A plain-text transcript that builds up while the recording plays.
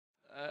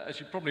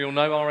As you probably all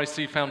know,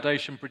 RAC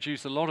Foundation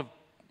produce a lot of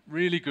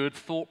really good,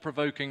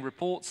 thought-provoking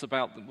reports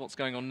about what's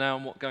going on now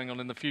and what's going on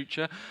in the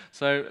future.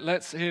 So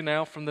let's hear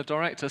now from the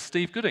director,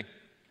 Steve Gooding.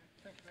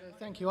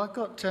 Thank you. I've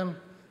got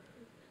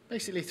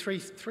basically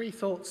three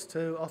thoughts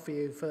to offer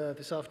you for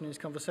this afternoon's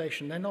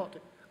conversation. They're not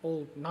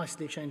all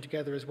nicely chained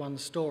together as one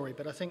story,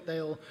 but I think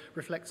they all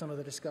reflect some of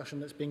the discussion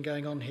that's been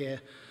going on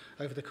here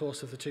over the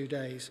course of the 2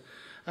 days.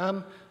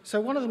 So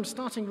one of them,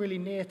 starting really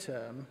near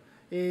term,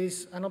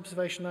 is an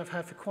observation I've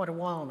had for quite a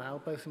while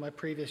now, both in my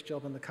previous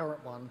job and the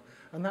current one,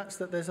 and that's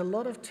that there's a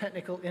lot of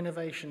technical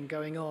innovation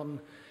going on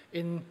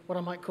in what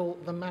I might call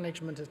the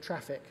management of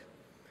traffic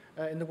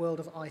in the world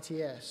of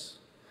ITS.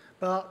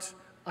 But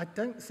I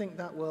don't think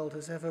that world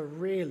has ever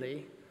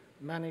really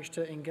managed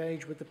to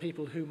engage with the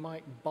people who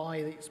might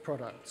buy these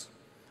products.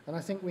 And I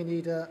think we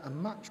need a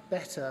much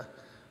better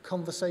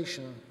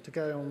conversation to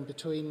go on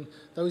between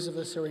those of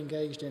us who are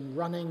engaged in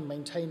running,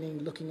 maintaining,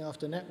 looking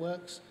after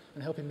networks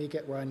and helping me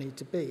get where I need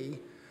to be,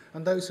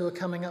 and those who are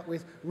coming up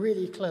with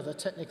really clever,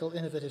 technical,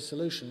 innovative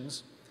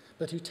solutions,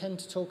 but who tend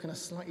to talk in a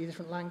slightly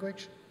different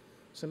language.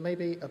 So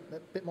maybe a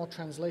bit more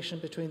translation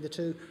between the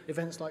two.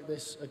 Events like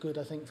this are good,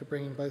 I think, for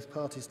bringing both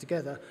parties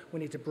together. We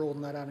need to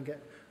broaden that out and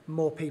get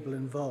more people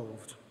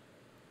involved.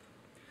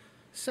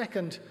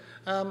 Second,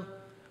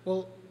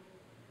 well,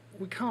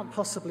 we can't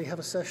possibly have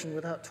a session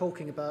without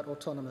talking about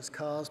autonomous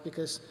cars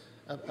because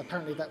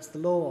apparently that's the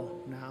law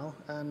now,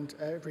 and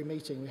every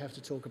meeting we have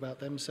to talk about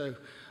them. So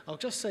I'll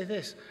just say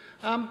this.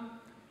 I'm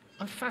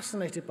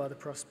fascinated by the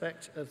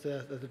prospect of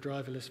the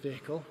driverless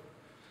vehicle,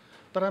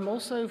 but I'm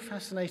also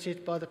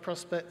fascinated by the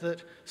prospect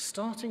that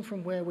starting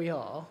from where we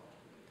are,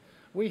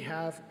 we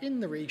have in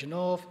the region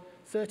of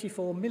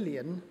 34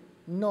 million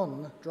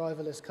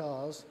non-driverless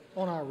cars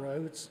on our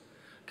roads,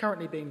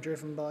 currently being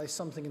driven by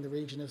something in the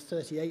region of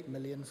 38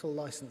 million full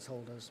license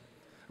holders.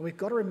 And we've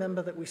got to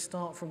remember that we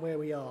start from where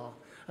we are.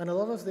 And a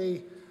lot of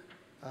the,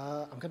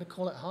 I'm going to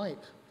call it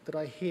hype, that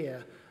I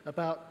hear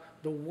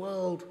about the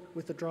world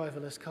with the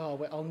driverless car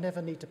where I'll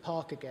never need to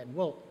park again.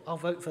 Well, I'll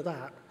vote for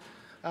that.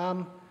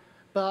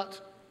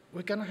 But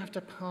we're going to have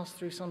to pass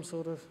through some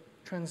sort of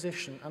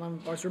transition.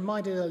 And I was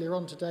reminded earlier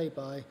on today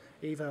by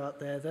Evo out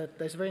there that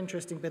there's a very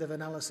interesting bit of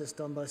analysis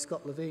done by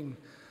Scott Levine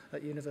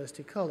at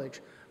University College,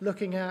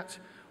 looking at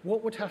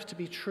what would have to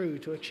be true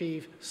to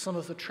achieve some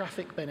of the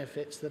traffic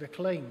benefits that are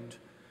claimed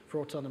for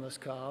autonomous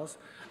cars.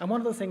 And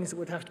one of the things that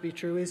would have to be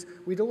true is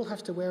we'd all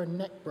have to wear a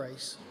neck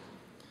brace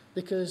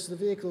because the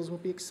vehicles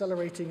would be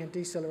accelerating and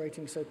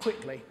decelerating so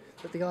quickly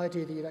that the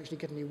idea that you'd actually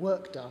get any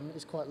work done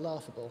is quite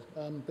laughable,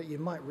 but you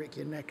might rick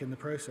your neck in the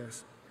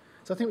process.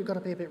 So I think we've got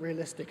to be a bit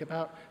realistic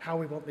about how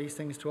we want these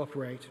things to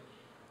operate.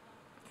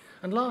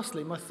 And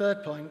lastly, my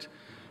third point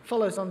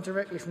follows on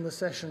directly from the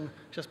session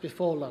just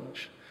before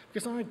lunch,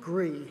 because I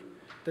agree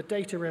the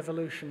data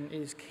revolution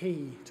is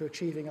key to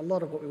achieving a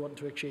lot of what we want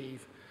to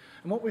achieve.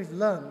 And what we've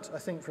learned, I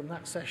think, from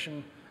that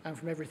session and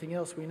from everything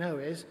else we know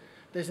is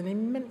there's an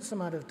immense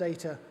amount of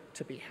data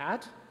to be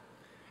had.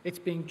 It's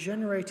being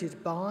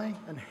generated by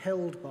and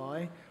held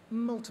by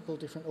multiple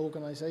different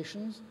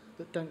organizations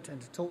that don't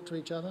tend to talk to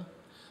each other.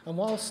 And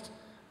whilst,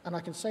 and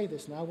I can say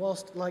this now,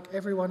 whilst like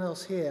everyone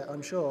else here,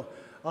 I'm sure,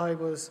 I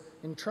was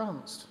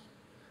entranced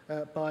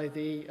by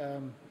the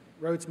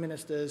Roads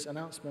Minister's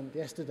announcement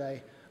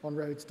yesterday on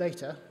roads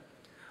data,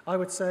 I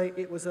would say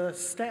it was a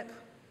step,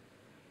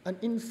 an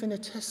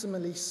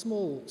infinitesimally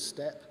small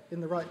step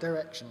in the right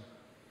direction.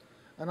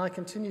 And I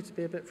continue to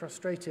be a bit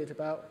frustrated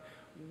about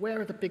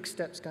where are the big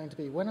steps going to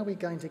be? When are we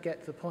going to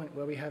get to the point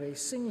where we have a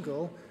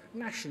single,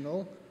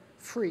 national,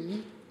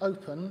 free,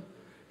 open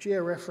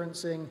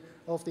georeferencing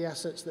of the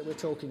assets that we're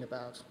talking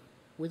about?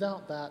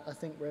 Without that, I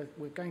think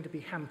we're going to be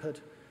hampered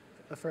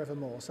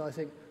forevermore. So I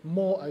think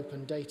more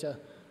open data,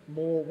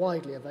 more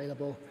widely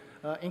available,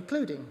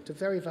 including to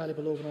very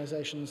valuable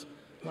organizations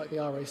like the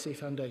RAC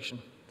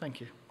Foundation.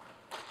 Thank you.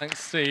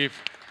 Thanks, Steve.